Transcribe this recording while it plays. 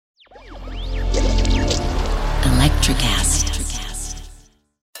Electrocast.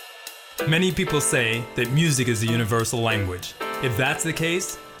 Many people say that music is a universal language. If that's the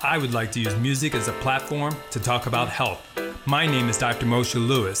case, I would like to use music as a platform to talk about health. My name is Dr. Moshe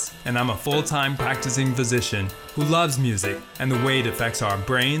Lewis, and I'm a full-time practicing physician who loves music and the way it affects our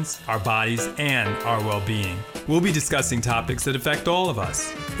brains, our bodies, and our well-being. We'll be discussing topics that affect all of us.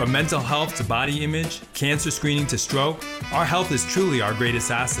 From mental health to body image, cancer screening to stroke, our health is truly our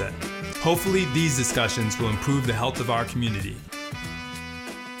greatest asset. Hopefully, these discussions will improve the health of our community.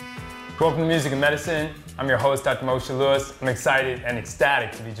 Welcome to Music and Medicine. I'm your host, Dr. Moshe Lewis. I'm excited and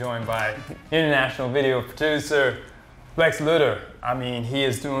ecstatic to be joined by international video producer, Lewter. I mean, he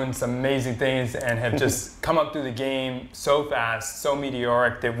is doing some amazing things and have just come up through the game so fast, so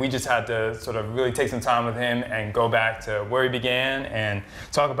meteoric that we just had to sort of really take some time with him and go back to where he began and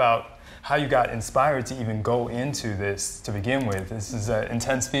talk about how you got inspired to even go into this to begin with. This is an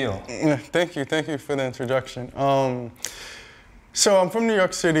intense field. Thank you for the introduction. So I'm from New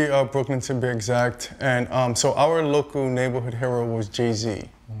York City, Brooklyn to be exact, and so our local neighborhood hero was Jay-Z.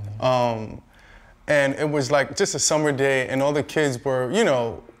 And it was like just a summer day, and all the kids were, you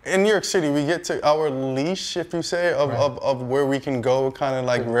know, in New York City, we get to our leash, if you say, of where we can go, kind of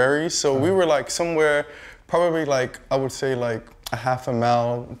like varies. So we were like somewhere, probably like, I would say like a half a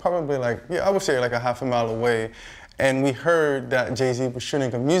mile, probably like, yeah, I would say like a half a mile away. And we heard that Jay-Z was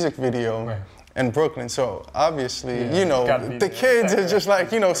shooting a music video in Brooklyn. So obviously, you know, the kids are just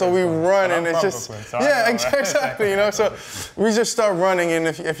like, you know, so we run and it's just, Brooklyn, so exactly, you know, so we just start running, and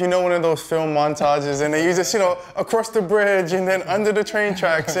if you know one of those film montages, and you just, you know, across the bridge and then under the train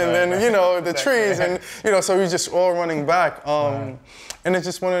tracks and then, you know, the trees, and, you know, so we just all running back. And it's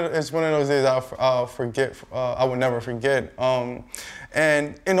just one of those days I'll forget, I will never forget.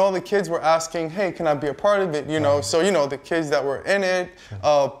 And all the kids were asking, hey, can I be a part of it, you know? So, you know, the kids that were in it,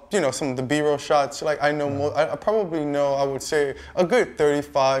 you know, some of the B-roll shots, like I know, I probably know, I would say a good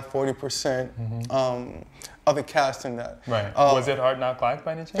 35-40% of the cast in that. Right. Was it Hard Knock Life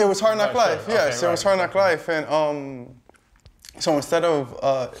by any chance? It was Hard Knock Life, sure. yes, it was Hard Knock Life. And so instead of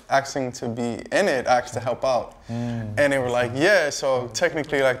asking to be in it, I asked to help out. And they were like, yeah, so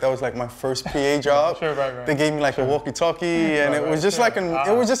technically like that was like my first PA job. They gave me like a walkie-talkie, and it was just like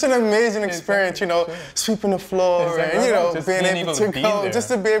it was just an amazing experience, you know, sweeping the floor and, you know, being able to go, just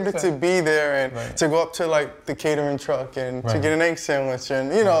to be able to be there and to go up to like the catering truck and to get an egg sandwich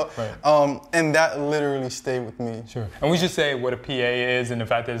and, you know, and that literally stayed with me. Sure. And we should say what a PA is and the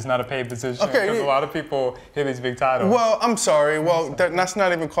fact that it's not a paid position, because a lot of people hear these big titles. Well, I'm sorry. Well, that's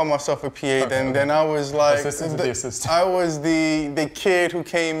not even call myself a PA. Then I was like, I was the kid who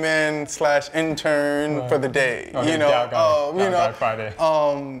came in / intern for the day. You know, Friday.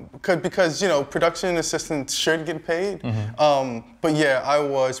 Because you know, production assistants should get paid. But yeah, I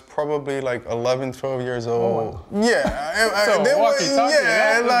was probably like 11, 12 years old. Yeah, so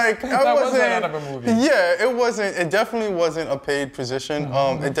I wasn't out of a movie. Yeah, it wasn't. It definitely wasn't a paid position.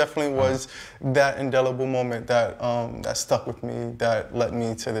 It definitely was that indelible moment that stuck with me, that led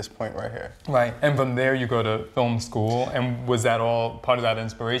me to this point right here. Right, and from there you go to film school, and was that all part of that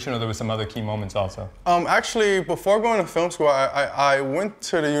inspiration, or there were some other key moments also? Actually, before going to film school, I went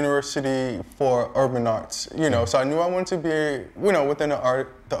to the university for urban arts, you know, so I knew I wanted to be, you know, within the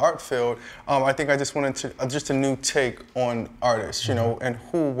art field. I think I just wanted to, just a new take on artists, you know, and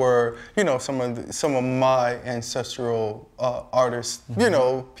who were, you know, some of my ancestral artists, you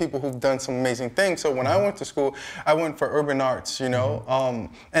know, people who've done some amazing things. So when I went to school, I went for urban arts, you know,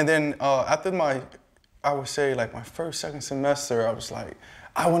 and then after I would say like my second semester, I was like,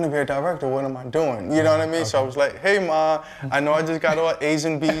 I want to be a director, what am I doing? You know what I mean? So I was like, hey Ma, I know I just got all A's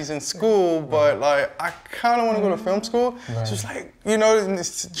and B's in school, but like, I kind of want to go to film school. So it's like, you know,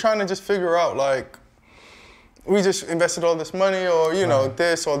 it's trying to just figure out like, we just invested all this money or, you know,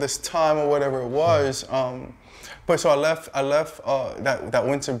 this or this time or whatever it was. But so I left that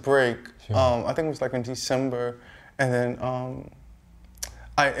winter break, I think it was like in December, and then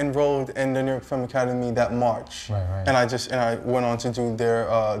I enrolled in the New York Film Academy that March, and I went on to do their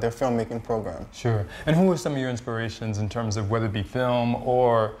filmmaking program. Sure. And who were some of your inspirations in terms of whether it be film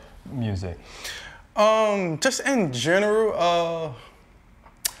or music? Just in general,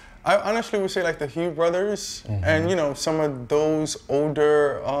 I honestly would say like the Hugh brothers, and you know, some of those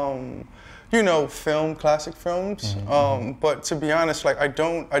older, you know, classic films. But to be honest, like I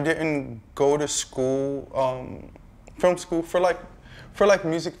didn't go to school, film school for like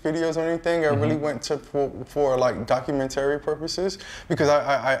music videos or anything. I really went to for like documentary purposes, because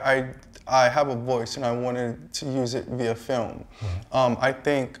I have a voice and I wanted to use it via film. I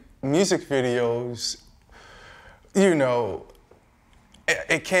think music videos, you know,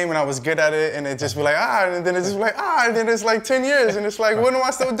 it came and I was good at it, and it just be like, and then it's just like, and then it's like 10 years, and it's like, what am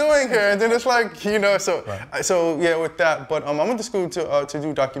I still doing here? And then it's like, you know, so yeah, with that. But I went to school to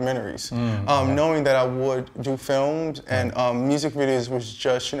do documentaries, knowing that I would do films, and music videos was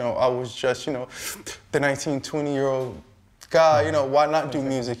just, you know, I was just, you know, the 19, 20-year-old guy, you know, why not do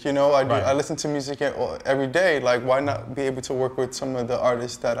music? You know, I listen to music every day. Like, why not be able to work with some of the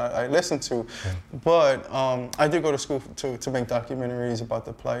artists that I listen to? But I did go to school to make documentaries about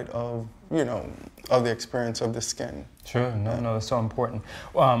the plight of, you know, of the experience of the skin. Sure, no, that's so important.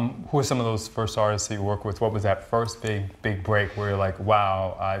 Who are some of those first artists that you work with? What was that first big break where you're like,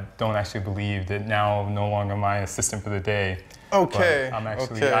 wow, I don't actually believe that now no longer am I an assistant for the day? Okay. But I'm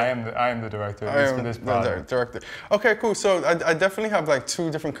actually, I am the director for this project. Director. Okay, cool. So I definitely have like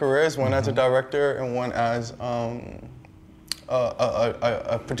two different careers, one as a director and one as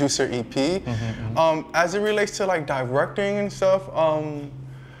a producer EP. As it relates to like directing and stuff,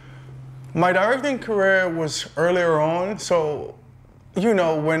 my directing career was earlier on. So, you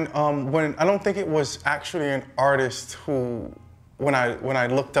know, when I don't think it was actually an artist who, when I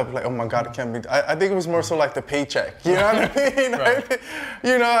looked up, like, oh my God, it can't be. I think it was more so like the paycheck. You know what I mean?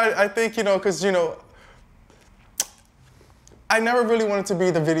 I think, you know, because, you know, I never really wanted to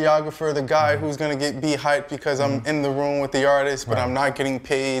be the videographer, the guy who's gonna be hyped because I'm in the room with the artist, but I'm not getting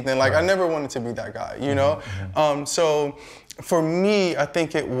paid. And like, I never wanted to be that guy, you know? So for me, I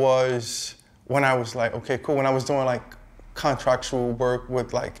think it was when I was like, okay, cool. When I was doing like contractual work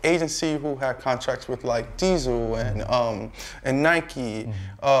with like agency who had contracts with like Diesel and Nike,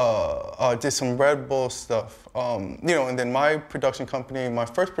 did some Red Bull stuff, you know, and then my production company, my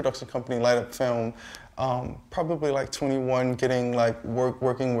first production company, Light Up Film, probably like 21, getting like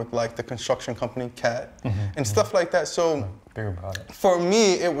working with like the construction company Cat and stuff like that. So for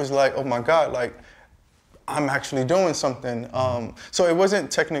me, it was like, oh my God, like I'm actually doing something. So it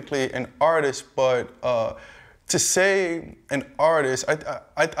wasn't technically an artist, but to say an artist,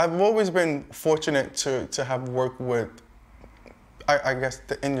 I've always been fortunate to have worked with, I guess,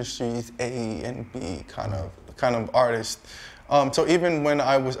 the industry's A and B kind of artists. So even when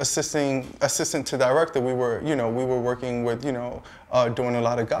I was assistant to director, we were working with, you know, doing a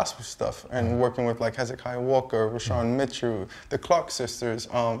lot of gospel stuff and working with like Hezekiah Walker, Rashawn Mitchell, the Clark sisters.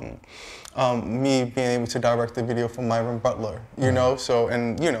 Me being able to direct the video for Myron Butler, you know, so,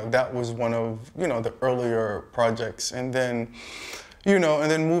 and, you know, that was one of, you know, the earlier projects. And then, you know, and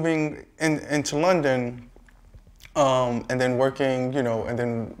then moving into London, and then working, you know, and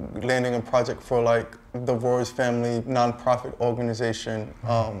then landing a project for like the Roy's Family nonprofit organization,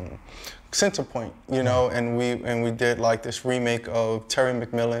 Centerpoint, you know, and we did like this remake of Terry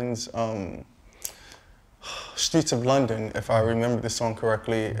McMillan's Streets of London, if I remember the song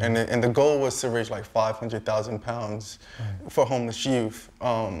correctly, and the goal was to raise like £500,000 for homeless youth.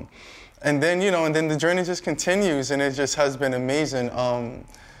 And then, you know, and then the journey just continues, and it just has been amazing.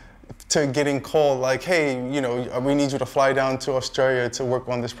 To getting called like, hey, you know, we need you to fly down to Australia to work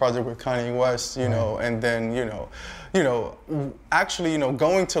on this project with Kanye West, you know, and then, you know, actually, you know,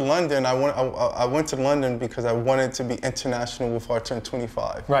 going to London, I went to London because I wanted to be international before I turned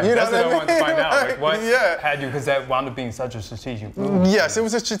 25. Right, you know that's what I wanted to find out. Like, what yeah. had you, because that wound up being such a strategic move. Yes, it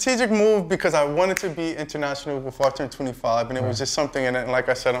was a strategic move because I wanted to be international before I turned 25, and it was just something, and like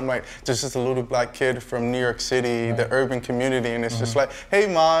I said, I'm like, just a little black kid from New York City, the urban community, and it's just like, hey,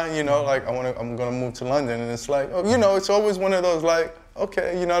 Ma, you know, like, I'm gonna move to London, and it's like, oh, you know, it's always one of those like,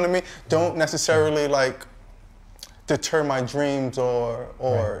 okay, you know what I mean? Don't necessarily like deter my dreams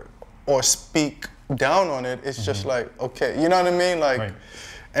or speak down on it. It's just like, okay, you know what I mean? Like,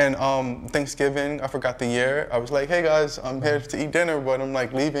 and Thanksgiving, I forgot the year. I was like, hey guys, I'm here to eat dinner, but I'm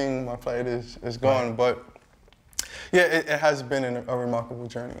like leaving. My flight is gone. But yeah, it has been a remarkable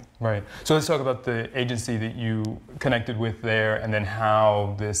journey. Right. So let's talk about the agency that you connected with there, and then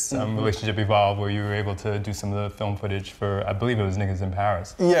how this relationship evolved, where you were able to do some of the film footage for, I believe it was Niggas in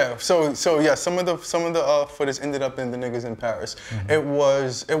Paris. Yeah. So yeah, some of the footage ended up in the Niggas in Paris. It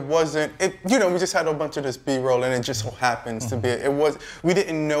wasn't. You know, we just had a bunch of this B-roll, and it just so happens to be. We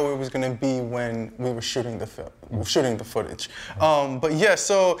didn't know it was going to be when we were shooting the footage. But yeah,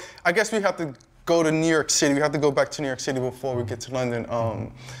 so I guess we have to go to New York City. We have to go back to New York City before we get to London.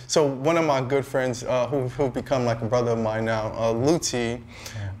 So one of my good friends, who've become like a brother of mine now, Lewter,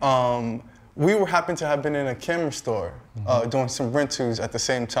 we happened to have been in a camera store doing some rentals at the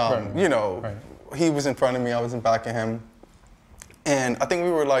same time. You know, he was in front of me, I was in back of him, and I think we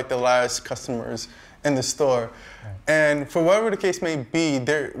were like the last customers in the store. And for whatever the case may be,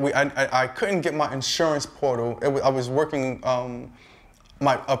 I couldn't get my insurance portal. I was working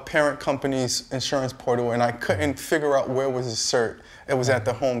a parent company's insurance portal, and I couldn't figure out where was the cert. It was at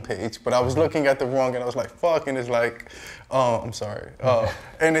the home page, but I was looking at the wrong, and I was like, fuck, and it's like, I'm sorry.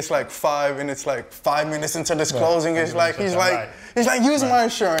 And it's like 5 minutes into this closing, it's like, he's like, use my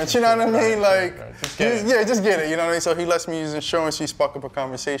insurance, you know what I mean? Like, just get it, you know what I mean? So he lets me use insurance, he sparked up a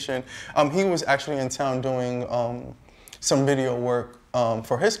conversation. He was actually in town doing some video work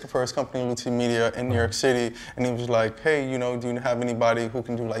for his company, Lewter Media, in New York City, and he was like, hey, you know, do you have anybody who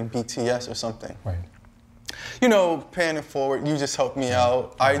can do like BTS or something? Right. You know, paying it forward, you just helped me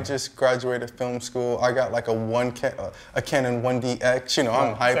out. I just graduated film school. I got like a Canon 1DX, you know,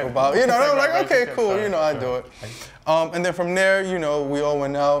 I'm hype about, you know, I'm like, okay, cool, you know, I do it. And then from there, you know, we all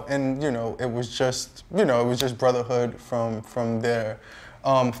went out, and, you know, it was just brotherhood from there.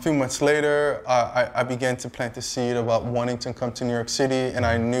 A few months later, I began to plant the seed about wanting to come to New York City, and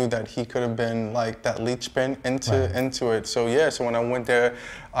I knew that he could have been like that linchpin into it. So yeah, so when I went there,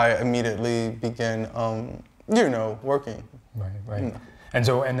 I immediately began, you know, working. Right. Mm.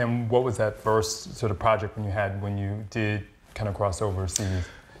 And then what was that first sort of project when you did kind of cross overseas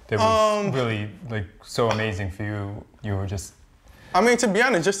that was really like so amazing for you? You were just... I mean, to be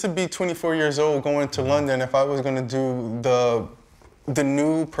honest, just to be 24 years old going to London, if I was gonna do the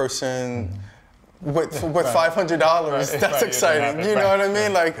new person with $500, that's exciting. You know what I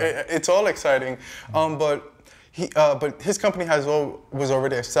mean? Like it's all exciting. But his company was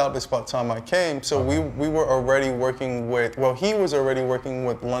already established by the time I came. So we were already working with. Well, he was already working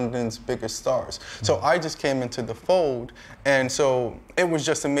with London's biggest stars. So I just came into the fold, and so it was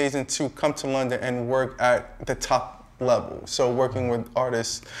just amazing to come to London and work at the top level. So working with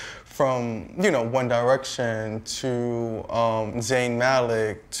artists from, you know, One Direction to Zayn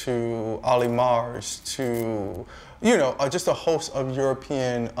Malik to Ali Mars to, you know, just a host of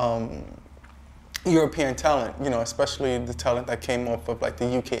European talent, you know, especially the talent that came off of like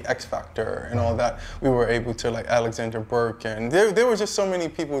the UK X Factor and all that. We were able to, like Alexander Burke, and there were just so many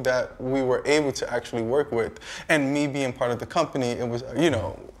people that we were able to actually work with. And me being part of the company, it was, you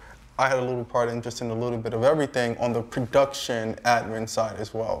know, I had a little part in just in a little bit of everything on the production admin side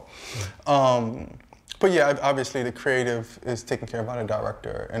as well. But yeah, obviously the creative is taken care of by the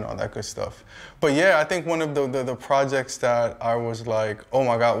director and all that good stuff. But yeah, I think one of the projects that I was like, oh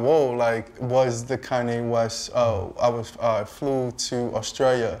my God, whoa, like was the Kanye West. I flew to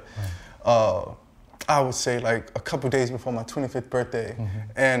Australia. I would say like a couple days before my 25th birthday.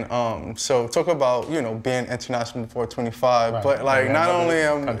 And so talk about, you know, being international before 25, but like not only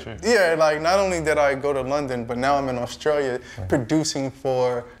did I go to London, but now I'm in Australia producing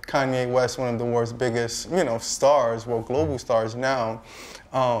for Kanye West, one of the world's biggest, you know, stars, well, global stars now.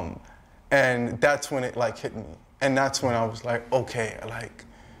 And that's when it like hit me. And that's when I was like, okay, like,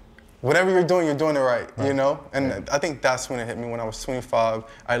 whatever you're doing it right, you know? And I think that's when it hit me. When I was 25,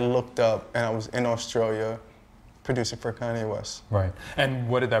 I looked up and I was in Australia producing for Kanye West. Right. And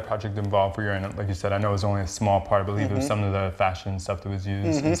what did that project involve for you? And like you said, I know it was only a small part. I believe it was some of the fashion stuff that was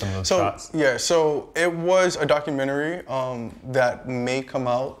used in some of those shots. Yeah, so it was a documentary that may come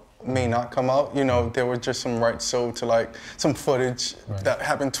out, may not come out. You know, there were just some rights sold to like some footage that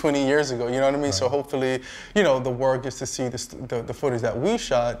happened 20 years ago, you know what I mean? So hopefully, you know, the world gets to see the footage that we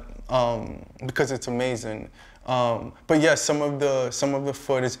shot because it's amazing. But yeah, some of the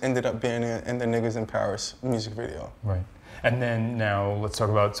footage ended up being in the Niggas in Paris music video. Right. And then now let's talk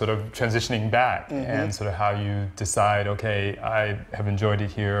about sort of transitioning back and sort of how you decide, okay, I have enjoyed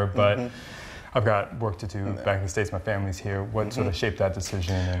it here, but I've got work to do back in the States, my family's here. What sort of shaped that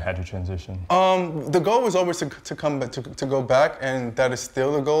decision and had you transition? The goal was always to come back, to go back, and that is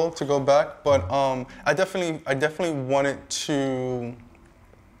still the goal, to go back. But I definitely wanted to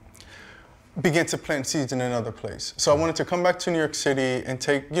begin to plant seeds in another place. So I wanted to come back to New York City and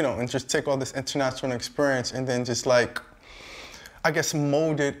just take all this international experience and then just like, I guess,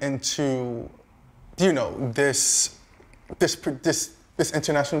 mold it into, you know, this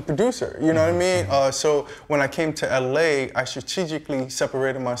international producer, you know what I mean? So when I came to LA, I strategically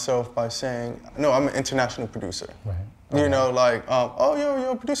separated myself by saying, no, I'm an international producer. Right. You know, like, oh,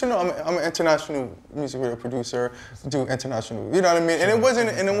 you're a producer? No, I'm an international music video producer, do international, you know what I mean? And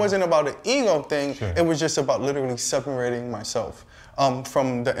it wasn't about an ego thing, it was just about literally separating myself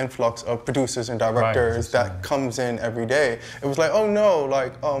from the influx of producers and directors that comes in every day. It was like, oh no,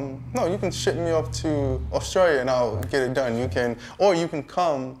 like, no, you can ship me off to Australia and I'll get it done. Or you can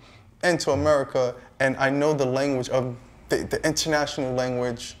come into America and I know the language of the international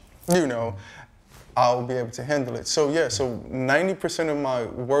language, you know, I'll be able to handle it. So yeah, so 90% of my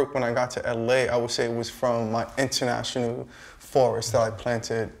work when I got to LA, I would say was from my international forest that I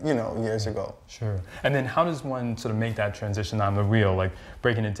planted, years ago. Sure. And then how does one sort of make that transition on the reel, like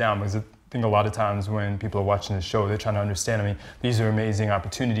breaking it down? Because I think a lot of times when people are watching the show, they're trying to understand, I mean, these are amazing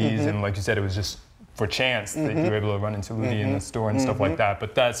opportunities, and like you said, it was just for chance that you were able to run into Ludi in the store and stuff like that,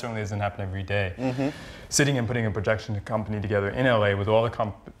 but that certainly doesn't happen every day. Sitting and putting a production company together in LA with all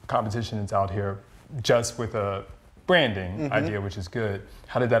the competition that's out here, just with a branding idea, which is good,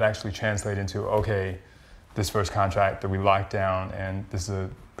 how did that actually translate into, okay, this first contract that we locked down, and this is a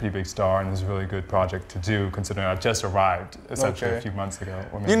pretty big star, and this is a really good project to do, considering I just arrived essentially a few months ago?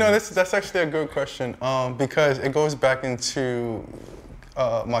 Or maybe that's actually a good question, because it goes back into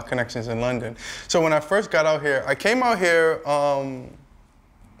my connections in London. So when I first got out here, I came out here,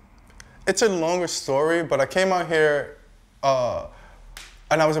 it's a longer story, but I came out here,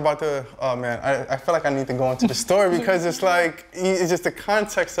 and I was about to, oh man, I feel like I need to go into the story because it's like, it's just the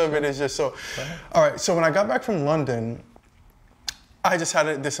context of it is just so. All right, so when I got back from London, I just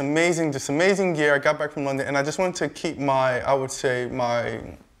had this amazing year. I got back from London and I just wanted to keep I would say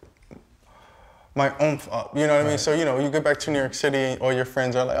my oomph up, you know what I mean? So, you get back to New York City and all your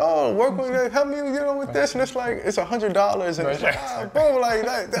friends are like, oh, work with me, help me, with this, and it's like, it's $100, and it's like, bro, like,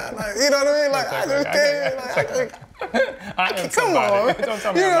 you know what I mean? Like, I just can't, come on. Don't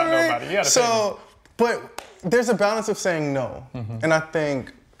tell me I'm not nobody. You gotta so, but there's a balance of saying no, and I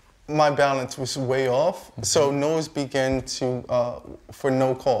think my balance was way off, so no's began to, for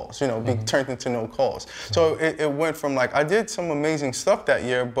no calls, be turned into no calls. So it went from like, I did some amazing stuff that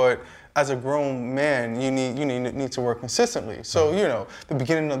year, but as a grown man, you need to work consistently. So, the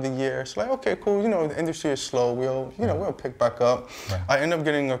beginning of the year, it's like, okay, cool, the industry is slow, we'll pick back up. I end up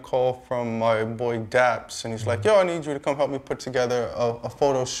getting a call from my boy Daps, and he's like, yo, I need you to come help me put together a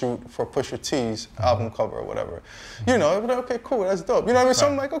photo shoot for Pusha T's album cover or whatever. Like, okay, cool, that's dope. You know what I mean? So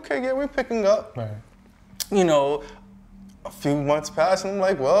I'm like, okay, yeah, we're picking up. A few months pass, and I'm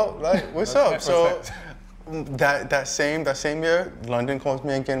like, well, like, what's up? So. That same year, London calls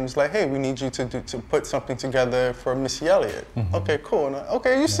me again and was like, hey, we need you to put something together for Missy Elliott. Okay, cool. And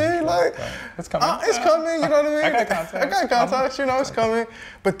okay, you see, like, it's coming. It's coming, you know what I mean? I got contacts. It's coming.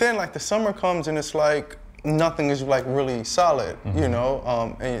 But then, like, the summer comes and it's like, nothing is, like, really solid, and, you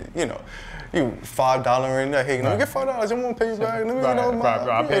 $5 in there, hey, let me get $5, I won't pay you back. Let me,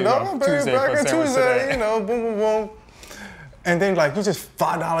 I'll pay you back on Tuesday, boom, boom, boom. And then you just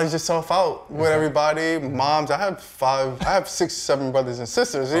 $5 yourself out with everybody, moms. I have 6, 7 brothers and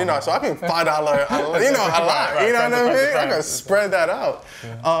sisters, so I mean $5, a lot, you know what I mean? I gotta spread that out.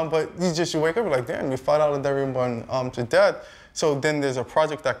 But you wake up like, damn, you $5 everyone to death. So then there's a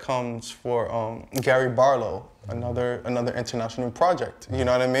project that comes for Gary Barlow, another international project, you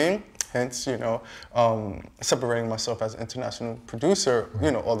know what I mean? Hence, separating myself as an international producer,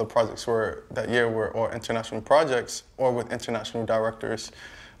 all the projects that year were all international projects or with international directors.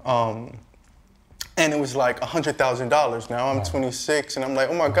 And it was like $100,000. Now I'm 26 and I'm like,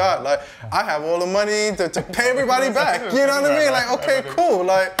 oh my God, like I have all the money to pay everybody back. You know what I mean? Like, okay, cool.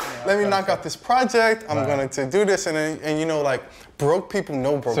 Like, let me knock out this project. I'm going to do this. And like, broke people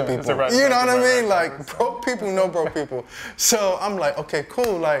know broke people. You know what I mean? Like, broke people know broke people. So I'm like, okay,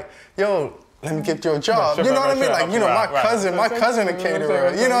 cool. Like, yo, let me get you a job. You know what I mean? Like, my cousin a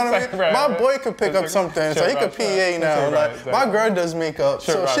caterer. You know what I mean? My boy could pick up something, so he could PA now. Like, my girl does makeup,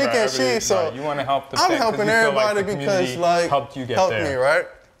 so she can, so you want to help the I'm helping everybody because, like, helped you get helped there. me, right?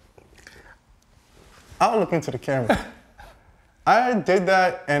 I'll look into the camera. I did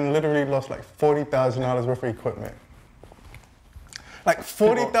that and literally lost like $40,000 worth of equipment. Like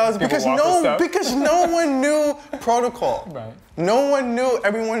 40,000 because no one knew protocol. Right. No one knew.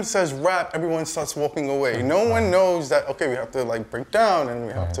 Everyone says rap. Everyone starts walking away. No one knows that. Okay, we have to like break down and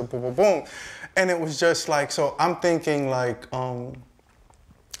we have to boom, boom, boom. And it was just like, so I'm thinking like oh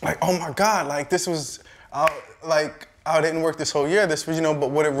my God, like this was like I didn't work this whole year. This was but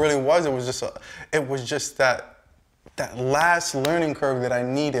what it really was, it was just that last learning curve that I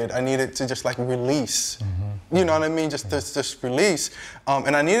needed to just like release. You know what I mean? Just release.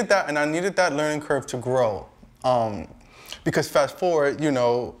 And I needed that learning curve to grow. Because fast forward,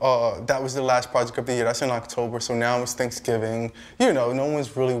 that was the last project of the year. That's in October. So now it's Thanksgiving. No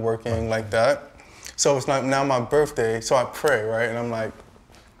one's really working like that. So it's like now my birthday. So I pray, right? And I'm like,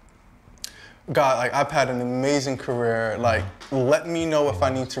 God, like I've had an amazing career. Like, let me know if I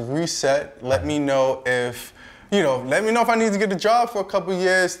need to reset. Let me know if, let me know if I need to get a job for a couple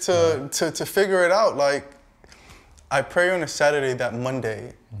years to figure it out. Like, I pray on a Saturday. That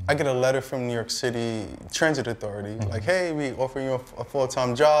Monday, I get a letter from New York City Transit Authority, like, hey, we offer you a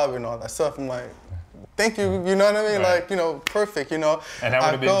full-time job and all that stuff. I'm like, thank you, you know what I mean? Right. Like, you know, perfect, you know. And that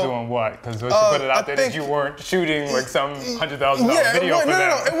would have been doing what? Because what you put it out there that you weren't shooting like some $100,000 video for them.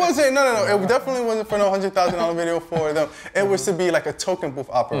 No, it wasn't, no. It definitely wasn't for no $100,000 video for them. It was to be like a token booth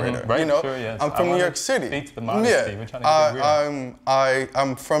operator, Right, you know. sure, yes. I'm from New York City. Speak to the modesty. We're trying to get real.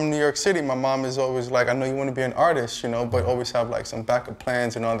 I'm from New York City. My mom is always like, I know you want to be an artist, you know, but always have like some backup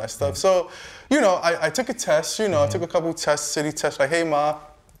plans and all that stuff. So, you know, I took a test, you know, I took a couple tests, city tests, like, hey, Ma,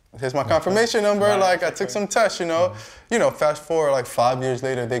 here's my confirmation number. Right. Like, I took some tests, you know. You know, fast forward like 5 years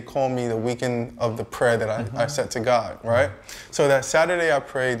later, they call me the weekend of the prayer that I said to God, right? So that Saturday I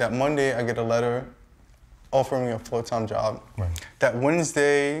prayed, that Monday I get a letter offering me a full-time job. Right. That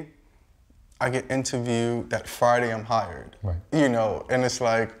Wednesday I get interviewed, that Friday I'm hired. Right. You know, and it's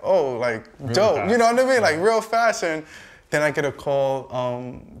like, oh, like, really dope. fast. You know what I mean? Like, real fast. And then I get a call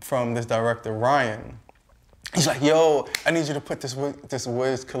from this director, Ryan. He's like, yo, I need you to put this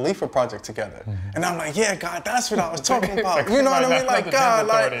Wiz Khalifa project together. And I'm like, yeah, God, that's what I was talking about. You know what I mean? Like, God,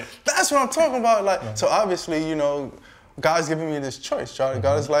 like, that's what I'm talking about. Like, so obviously, you know, God's giving me this choice.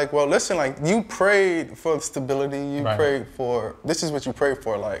 God is like, well, listen, like, you prayed for stability. You prayed for, this is what you prayed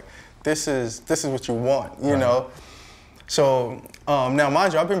for. Like, this is what you want, you know? So now,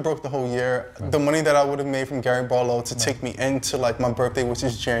 mind you, I've been broke the whole year. The money that I would have made from Gary Barlow to take me into like my birthday, which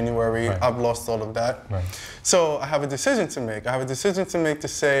is January, I've lost all of that. So I have a decision to make. I have a decision to make to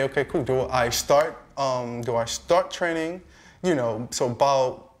say, okay, cool. Do I start training? You know, so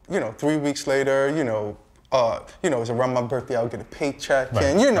about 3 weeks later, it's around my birthday. I'll get a paycheck,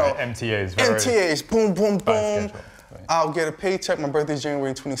 and you know, MTAs, boom, boom, boom. I'll get a paycheck. My birthday's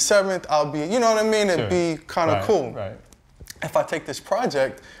January 27th. I'll be, you know what I mean? It'd be kind of cool. If I take this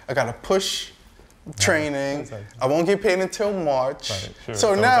project, I gotta push training. I won't get paid until March.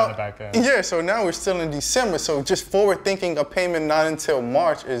 So now, so now we're still in December. So just forward thinking a payment not until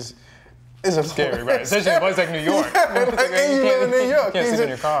March is a scary, right? Especially in a place like New York. And you live in New York. You can't sleep in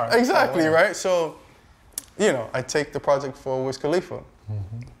your car. Exactly, right? So, you know, I take the project for Wiz Khalifa.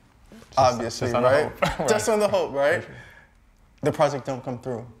 Obviously, just right? Just on the hope, right? The project don't come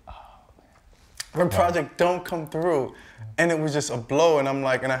through. The project don't come through. And it was just a blow, and I'm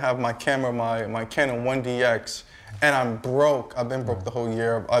like, and I have my camera, my Canon 1DX, and I'm broke. I've been broke the whole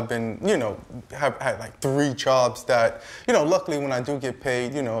year. I've been, you know, have had like 3 jobs that, you know, luckily when I do get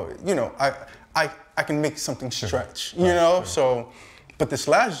paid, you know, I can make something stretch, you know? So, but this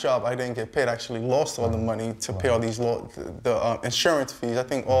last job I didn't get paid. I actually lost all the money to pay all these the insurance fees. I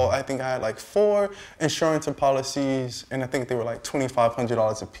think I had like 4 insurance policies, and I think they were like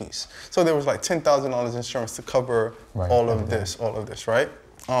 $2,500 a piece. So there was like $10,000 insurance to cover all of this, right?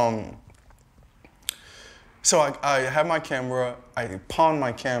 So I have my camera. I pawned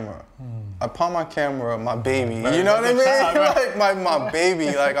my camera. I pawned my camera, my baby. You know what I mean? Like my baby.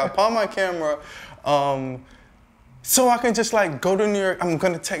 Like I pawned my camera. So I can just like go to New York. I'm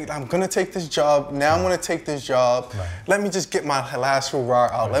gonna take this job. Now I'm gonna take this job. Let me just get my last hurrah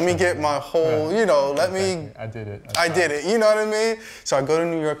out. Let me get my whole, you know, I did it. I did it. You know what I mean? So I go to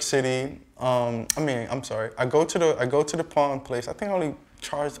New York City. I'm sorry. I go to the pawn place. I think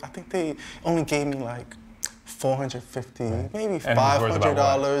they only gave me like $450, maybe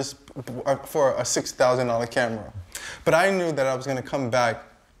 $500 for a $6,000 camera. But I knew that I was gonna come back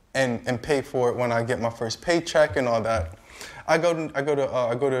and pay for it when I get my first paycheck and all that. I go to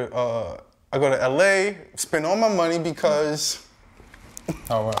LA, spend all my money because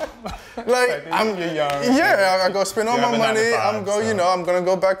like I'm young. Yeah, I go spend all my money. I'm gonna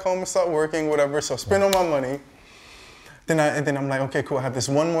go back home and start working, whatever. So spend all my money. Then I'm like, okay, cool. I have this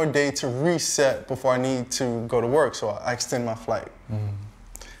one more day to reset before I need to go to work. So I extend my flight.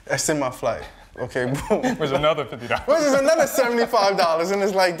 I extend my flight. Okay, boom. Which is another $50. Which is another $75, and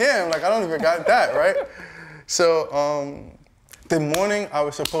it's like, damn, like I don't even got that, right? So the morning I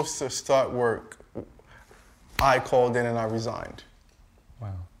was supposed to start work, I called in and I resigned.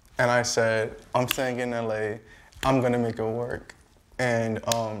 Wow. And I said, I'm staying in LA, I'm gonna make it work. And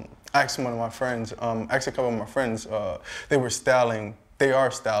asked one of my friends, asked a couple of my friends, they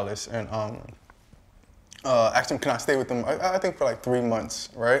are stylists, and asked them, can I stay with them? I think for like 3 months,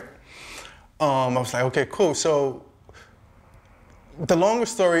 right? I was like, okay, cool. So the longer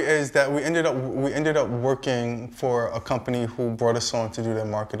story is that we ended up working for a company who brought us on to do their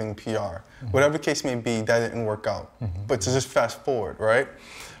marketing PR. Whatever the case may be, that didn't work out. But to just fast forward, right?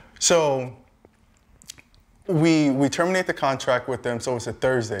 So we terminate the contract with them. So it's a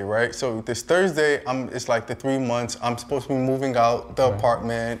Thursday, right? So this Thursday, it's like the 3 months. I'm supposed to be moving out the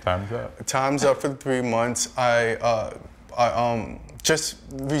apartment. Time's up for the 3 months. I just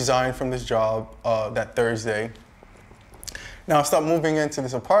resigned from this job that Thursday. Now I start moving into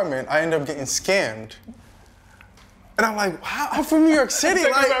this apartment. I end up getting scammed. And I'm like, I'm from New York City.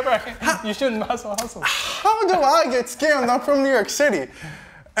 Right. You shouldn't hustle. How do I get scammed? I'm from New York City.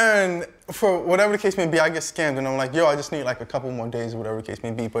 And for whatever the case may be, I get scammed. And I'm like, yo, I just need like a couple more days, whatever the case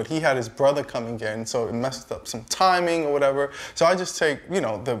may be. But he had his brother coming in, so it messed up some timing or whatever. So I just take, you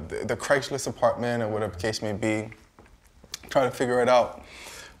know, the Craigslist apartment or whatever the case may be, try to figure it out.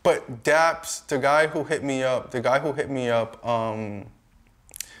 But Daps, the guy who hit me up,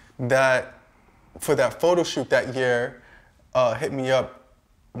 that for that photo shoot that year, hit me up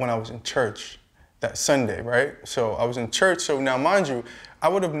when I was in church that Sunday, right? So I was in church, so now mind you, I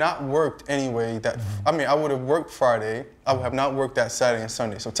would have not worked anyway I would have worked Friday, I would have not worked that Saturday and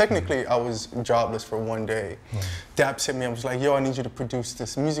Sunday. So technically I was jobless for one day. Daps hit me, I was like, yo, I need you to produce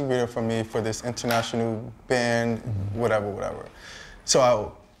this music video for me for this international band, whatever.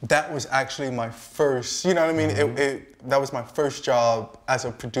 So that was actually my first, you know what I mean? That was my first job as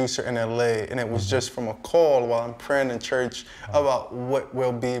a producer in LA, and it was just from a call while I'm praying in church about what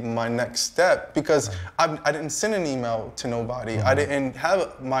will be my next step, because I didn't send an email to nobody. I didn't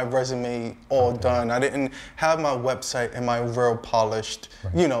have my resume all done. I didn't have my website and my real polished,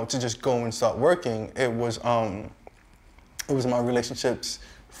 you know, to just go and start working. It was my relationships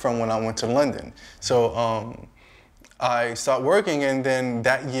from when I went to London. So I started working, and then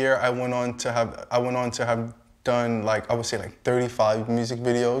that year I went on to have done like, I would say like 35 music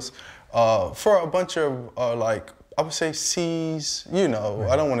videos for a bunch of like, I would say C's, you know,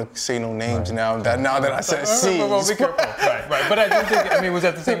 I don't want to say no names now that I said C's. Well, be careful. Right. But I do think, I mean, was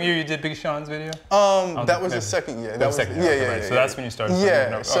that the same year you did Big Sean's video? That was the second year. That was second year. Yeah. So that's when you started.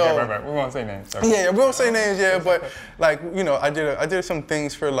 Yeah. So, okay, right. We won't say names. Sorry. Yeah, we won't say names. Yeah, but like, you know, I did some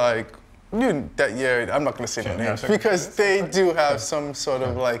things for like, that year, I'm not going to say no names because they do have some sort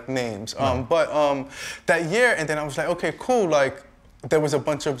of like names. But that year, and then I was like, okay, cool. Like, there was a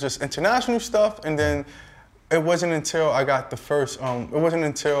bunch of just international stuff, and then it wasn't until I got the first. It wasn't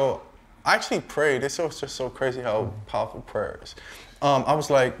until I actually prayed. It's just so crazy how powerful prayer is. I was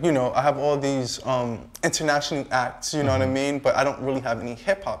like, you know, I have all these international acts, you know what I mean? But I don't really have any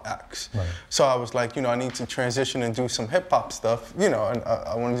hip hop acts. So I was like, you know, I need to transition and do some hip hop stuff, you know, and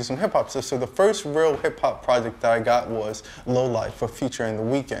I want to do some hip hop stuff. So the first real hip hop project that I got was Low Life for featuring The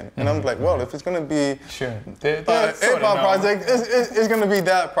Weeknd. And I'm like, well, if it's going to be a hip hop project, it's going to be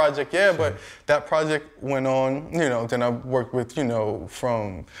that project, yeah. But that project went on, you know, then I worked with, you know,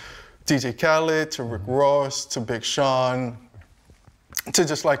 from DJ Khaled to Rick Ross to Big Sean, to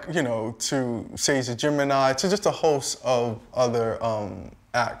just like, you know, to Sage the Gemini, to just a host of other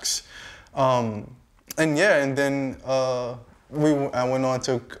acts. And then I went on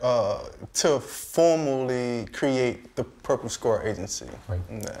to formally create the Purple Score Agency.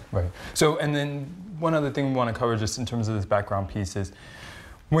 Right. So, and then one other thing we want to cover just in terms of this background piece is,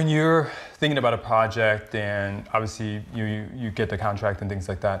 when you're thinking about a project and obviously you get the contract and things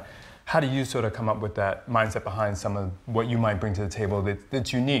like that, how do you sort of come up with that mindset behind some of what you might bring to the table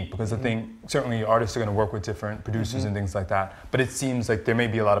that's unique? Because I think certainly artists are going to work with different producers and things like that, but it seems like there may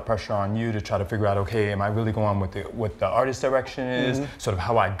be a lot of pressure on you to try to figure out, okay, am I really going with what the artist's direction is, sort of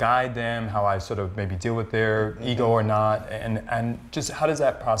how I guide them, how I sort of maybe deal with their ego or not, and just how does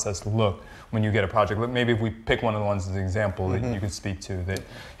that process look when you get a project? Maybe if we pick one of the ones as an example that you could speak to, that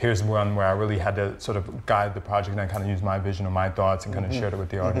here's one where I really had to sort of guide the project and I kind of use my vision or my thoughts and kind of shared it with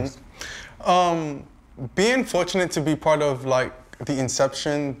the artist. Being fortunate to be part of like the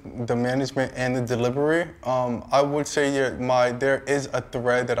inception, the management, and the delivery, I would say there is a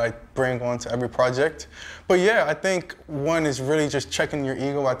thread that I bring onto every project. But yeah, I think one is really just checking your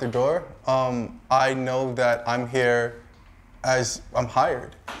ego at the door. I know that I'm here as I'm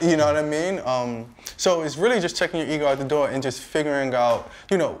hired, you know what I mean? So it's really just checking your ego at the door and just figuring out,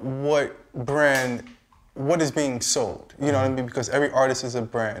 you know, what is being sold, you know what I mean? Because every artist is a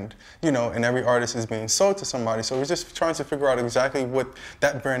brand, you know, and every artist is being sold to somebody. So we're just trying to figure out exactly what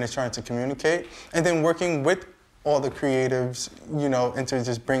that brand is trying to communicate, and then working with all the creatives, you know, into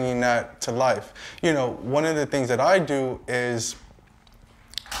just bringing that to life. You know, one of the things that I do is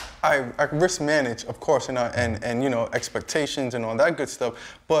I risk manage, of course, and you know, expectations and all that good stuff.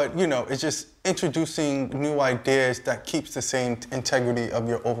 But you know, it's just introducing new ideas that keeps the same integrity of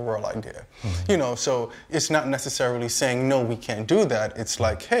your overall idea. You know, so it's not necessarily saying no, we can't do that. It's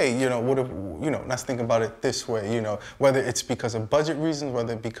like, hey, you know, let's think about it this way. You know, whether it's because of budget reasons,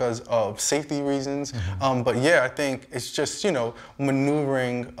 whether because of safety reasons. But yeah, I think it's just, you know,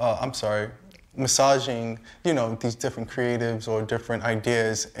 maneuvering. massaging, these different creatives or different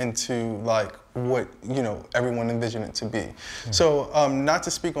ideas into like what, everyone envisioned it to be. So not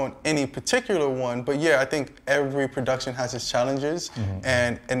to speak on any particular one, but yeah, I think every production has its challenges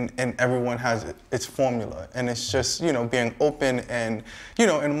and everyone has its formula. And it's just, being open and,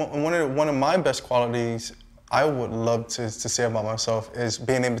 and one of my best qualities I would love to say about myself is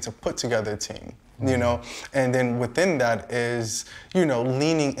being able to put together a team. And then within that is,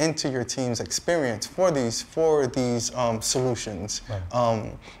 leaning into your team's experience for these solutions,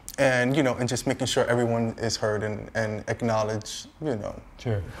 right. And just making sure everyone is heard and acknowledged,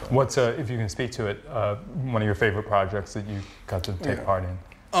 Sure. What's, if you can speak to it, one of your favorite projects that you got to take part in?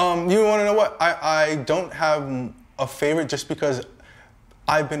 You want to know what? I don't have a favorite just because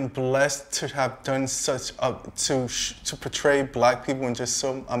I've been blessed to have done such to portray Black people in just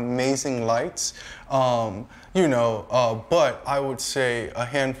so amazing lights, but I would say a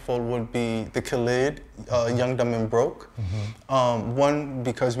handful would be the Khalid, Young, Dumb, and Broke. One,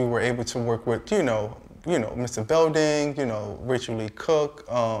 because we were able to work with, Mr. Belding, Rachel Lee Cook,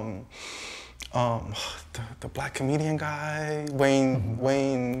 the Black comedian guy,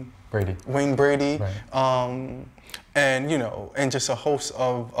 Wayne Brady. Right. And and just a host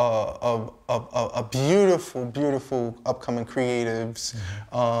of beautiful upcoming creatives,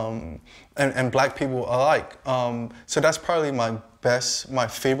 and Black people alike. So that's probably my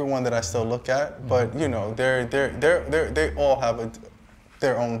favorite one that I still look at. But they all have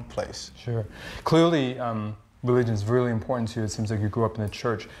their own place. Sure. Clearly, religion is really important to you. It seems like you grew up in the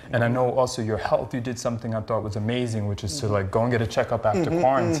church. And I know also your health, you did something I thought was amazing, which is to like go and get a checkup after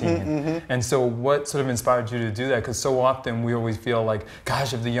quarantine. And so what sort of inspired you to do that? Because so often we always feel like,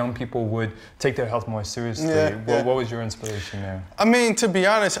 gosh, if the young people would take their health more seriously. What was your inspiration there? I mean, to be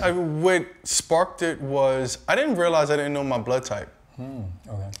honest, what sparked it was, I didn't realize I didn't know my blood type.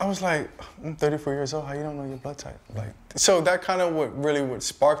 Okay. I was like, I'm 34 years old, how you don't know your blood type? So that kind of what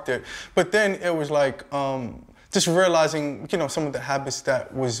sparked it. But then it was like, just realizing, some of the habits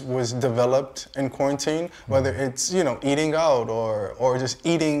that was developed in quarantine, whether it's, eating out or just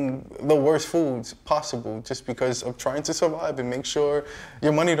eating the worst foods possible just because of trying to survive and make sure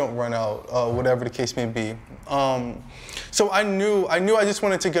your money don't run out, whatever the case may be. So I knew I just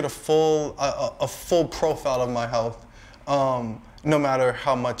wanted to get a full profile of my health, no matter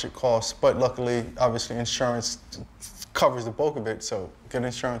how much it costs. But luckily, obviously, insurance covers the bulk of it, so get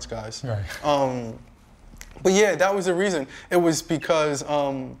insurance, guys. Right. But yeah, that was the reason. It was because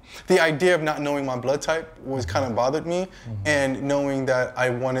the idea of not knowing my blood type was kind of bothered me, and knowing that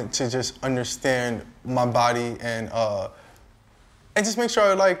I wanted to just understand my body and just make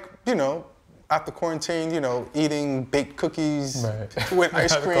sure, after quarantine, eating baked cookies with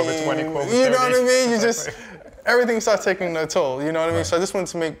ice cream, you know what I mean? You just everything starts taking a toll, you know what I mean? So I just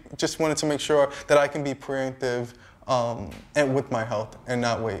wanted to make sure that I can be preemptive and with my health and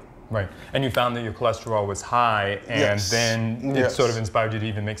not wait. Right, and you found that your cholesterol was high, and then it sort of inspired you to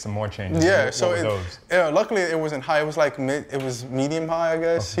even make some more changes. Yeah, what were those? Luckily it wasn't high. It was it was medium high, I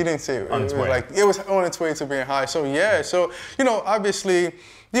guess. Okay. He didn't say it. On its way. It was on its way to being high. So yeah, obviously,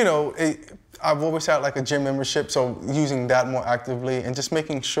 I've always had a gym membership, so using that more actively and just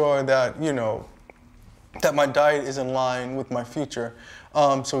making sure that that my diet is in line with my future.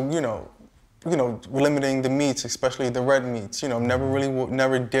 Limiting the meats, especially the red meats.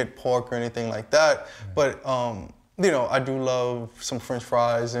 Never did pork or anything like that. But I do love some French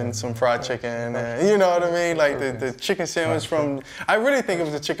fries and some fried chicken, and you know what I mean? The chicken sandwich from, I really think it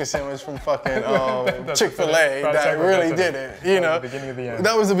was the chicken sandwich from fucking Chick-fil-A that really did it, That was the beginning of the end.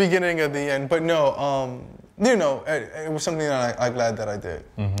 That was the beginning of the end, but no, it was something that I'm glad that I did.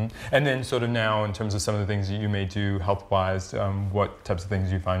 And then sort of now, in terms of some of the things that you may do health-wise, what types of things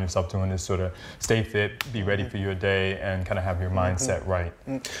do you find yourself doing to sort of stay fit, be ready for your day, and kind of have your mindset right?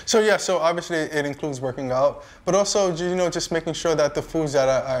 So obviously it includes working out, but also, just making sure that the foods that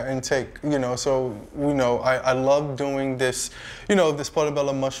I intake, I love doing this, this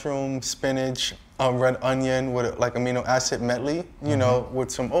portobello mushroom, spinach, red onion with amino acid medley, with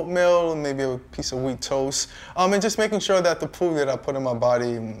some oatmeal and maybe a piece of wheat toast, and just making sure that the food that I put in my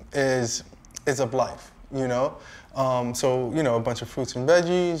body is of life, So a bunch of fruits and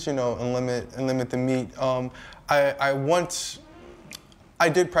veggies, and limit the meat. I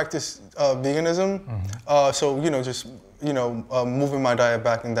did practice veganism, so just moving my diet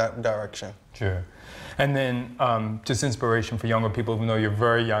back in that direction. Sure, and then just inspiration for younger people, even though you're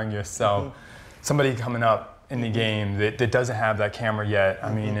very young yourself. Somebody coming up in the game that doesn't have that camera yet,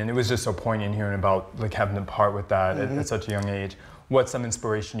 I mean, and it was just so poignant hearing about having to part with that at such a young age. What's some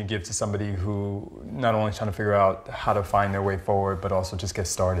inspiration you give to somebody who not only is trying to figure out how to find their way forward, but also just get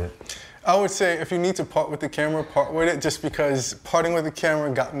started? I would say if you need to part with the camera, part with it, just because parting with the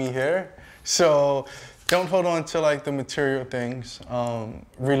camera got me here. So don't hold on to like the material things,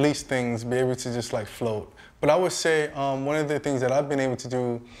 release things, be able to just like float. But I would say one of the things that I've been able to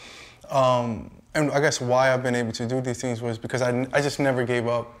do, and I guess why I've been able to do these things was because I just never gave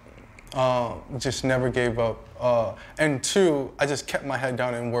up. And two, I just kept my head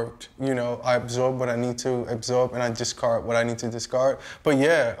down and worked. You know, I absorb what I need to absorb, and I discard what I need to discard. But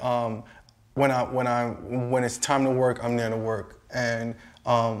yeah, when it's time to work, I'm there to work, and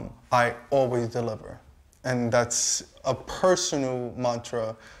I always deliver, and that's a personal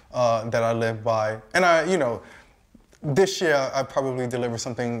mantra that I live by. And this year I probably deliver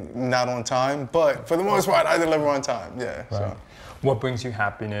something not on time, but for the most part, I deliver on time. Yeah. Right. So. What brings you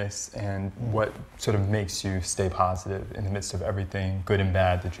happiness, and what sort of makes you stay positive in the midst of everything, good and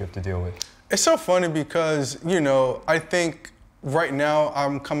bad, that you have to deal with? It's so funny because, I think right now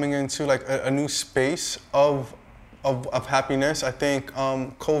I'm coming into like a new space of happiness. I think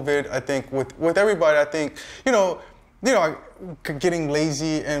COVID, I think with everybody, I think, getting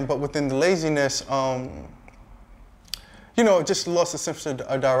lazy, but within the laziness, just lost a sense of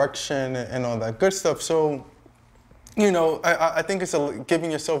direction and all that good stuff. So, I think it's giving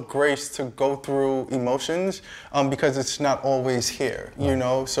yourself grace to go through emotions because it's not always here,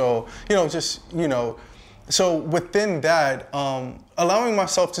 So, so within that, allowing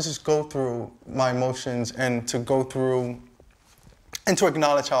myself to just go through my emotions and to go through and to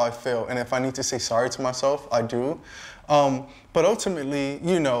acknowledge how I feel. And if I need to say sorry to myself, I do. But ultimately,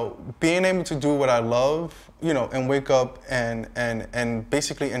 being able to do what I love, and wake up and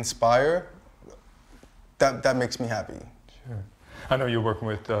basically inspire, that makes me happy. Sure. I know you're working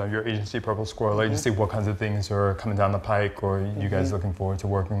with your agency, Purple Squirrel Agency. What kinds of things are coming down the pike, or you guys looking forward to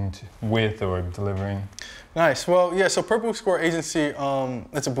working with or delivering? Nice. Well, yeah, so Purple Squirrel Agency,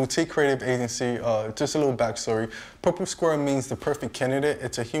 it's a boutique creative agency. Just a little backstory. Purple Squirrel means the perfect candidate.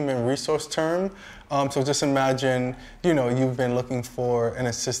 It's a human resource term. So just imagine, you've been looking for an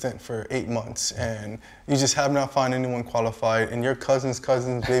assistant for 8 months and you just have not found anyone qualified, and your cousin's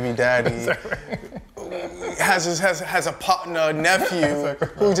baby daddy has a partner, nephew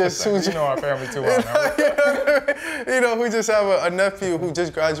who just our family too well now. who just have a nephew who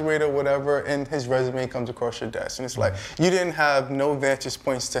just graduated or whatever, and his resume comes across your desk, and it's like you didn't have no vantage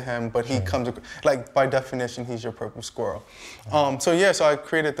points to him, but he comes like by definition he's your purple squirrel. So I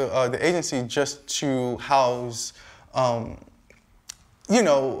created the agency just to house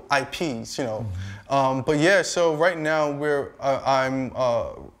IPs, but yeah, so right now I'm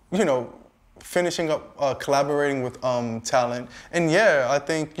finishing up collaborating with talent, and I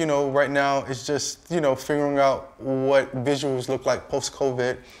think right now it's just figuring out what visuals look like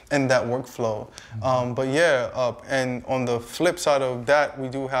post-COVID and that workflow. And on the flip side of that, we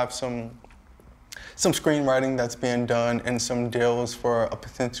do have some screenwriting that's being done and some deals for a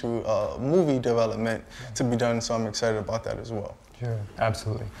potential movie development to be done, so I'm excited about that as well. Sure,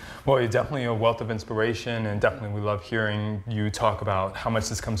 absolutely. Well, you're definitely a wealth of inspiration, and definitely we love hearing you talk about how much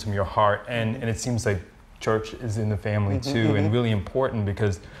this comes from your heart, and it seems like church is in the family too, and really important,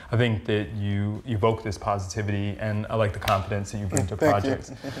 because I think that you evoke this positivity, and I like the confidence that you bring to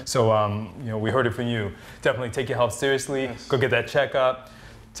projects. So, we heard it from you. Definitely take your health seriously. Yes. Go get that checkup.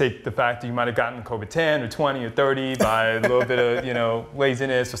 Take the fact that you might have gotten COVID 10 or 20 or 30 by a little bit of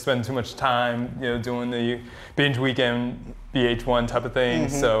laziness or spending too much time doing the binge weekend VH1 type of thing.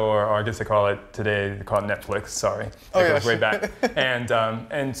 So, or I guess they call it Netflix. Sorry, that goes way back. And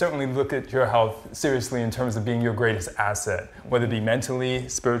certainly look at your health seriously in terms of being your greatest asset, whether it be mentally,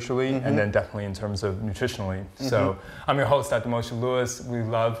 spiritually, and then definitely in terms of nutritionally. So I'm your host, Dr. Moshe Lewis. We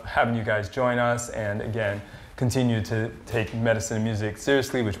love having you guys join us, and again, continue to take medicine and music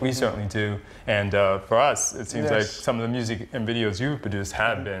seriously, which we certainly do. And for us, it seems like some of the music and videos you've produced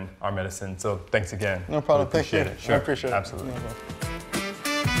have been our medicine. So thanks again. No problem. Really appreciate Thank you. it. Sure. I appreciate it. Absolutely.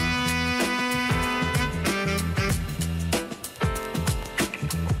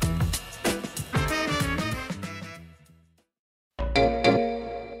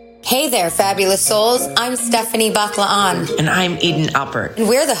 Hey there, fabulous souls. I'm Stephanie Baklaan. And I'm Eden Alpert. And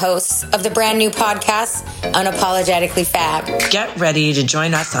we're the hosts of the brand new podcast, Unapologetically Fab. Get ready to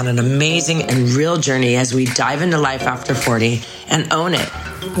join us on an amazing and real journey as we dive into life after 40 and own it.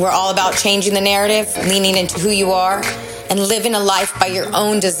 We're all about changing the narrative, leaning into who you are, and living a life by your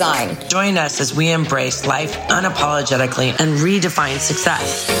own design. Join us as we embrace life unapologetically and redefine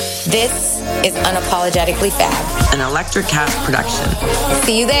success. This is Unapologetically Fab, an Electric Cat production.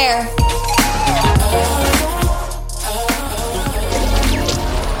 See you there.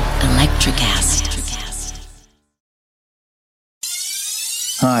 Electricast.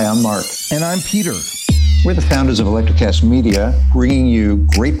 Hi, I'm Mark. And I'm Peter. We're the founders of Electrocast Media, bringing you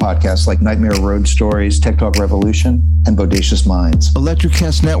great podcasts like Nightmare Road Stories, Tech Talk Revolution, and Bodacious Minds.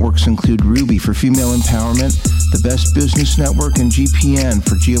 Electrocast networks include Ruby for female empowerment, the Best Business Network, and GPN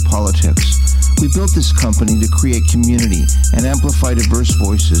for geopolitics. We built this company to create community and amplify diverse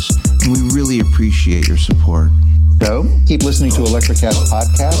voices, and we really appreciate your support. So, keep listening to Electrocast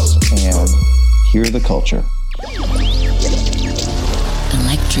podcasts and hear the culture.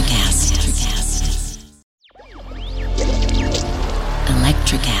 Electrocast.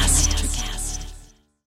 Electrocast.